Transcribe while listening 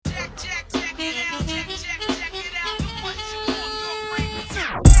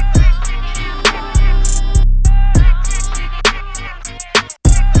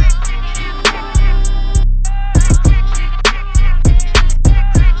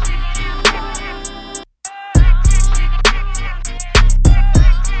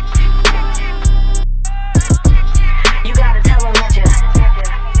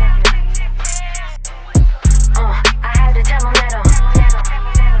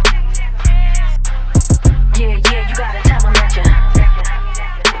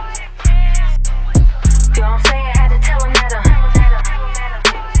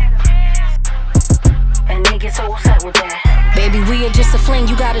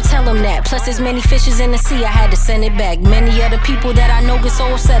gotta tell them that. Plus there's many fishes in the sea, I had to send it back. Many other people that I know get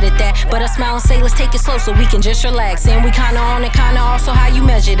so upset at that, but I smile and say let's take it slow so we can just relax. And we kinda on it, kinda off, so how you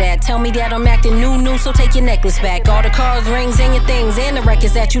measure that? Tell me that I'm acting new, so take your necklace back. All the cars, rings, and your things, and the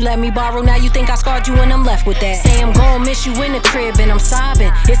records that you let me borrow. Now you think I scarred you and I'm left with that. Say I'm gon' miss you in the crib and I'm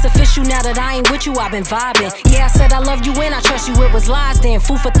sobbing. It's official now that I ain't with you, I've been vibing. Yeah, I said I love you and I trust you, it was lies then.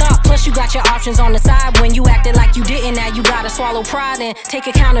 Food for thought, plus you got your options on the side. When you acted like you didn't, now you gotta swallow pride and take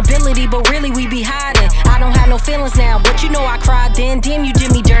accountability, but really we be hiding. I don't have no feelings now, but you know I cried then. Damn, you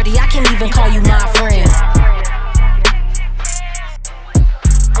did me dirty, I can't even call you my friend.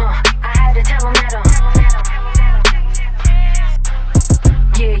 I had to tell him that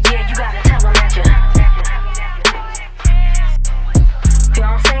yeah, you gotta tell him that you know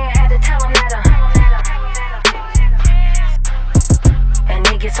what I'm saying? I had to tell him that and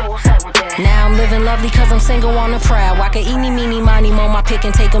they get so upset with that. Now I'm living lovely cause I'm single on the prowl. Walk a eeny, meeny, miny, mo, my pick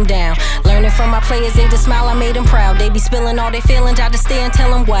and take them down. Learning from my players, they just smile, I made them proud. They be spilling all their feelings, I just stay and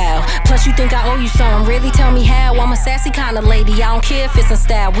tell them wow. Plus you think I owe you something, really tell me how. I'm a sassy kind of lady, I don't care if it's in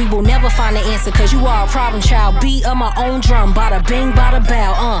style. We will never find an answer cause you are a problem child. Beat of my own drum, bada bing, bada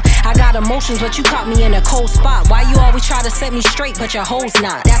bow. I got emotions but you caught me in a cold spot. Why you always try to set me straight but your hoes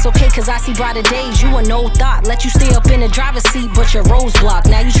not? That's okay cause I see brighter days, you a no thought. Let you stay up in the driver's seat but your road's blocked.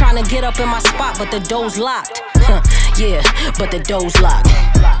 Now you tryna get up in my spot but the door's locked. Yeah, but the door's locked.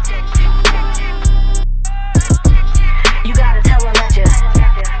 You gotta tell him that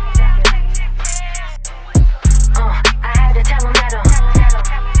I had to tell him that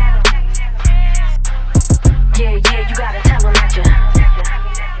yeah, you gotta tell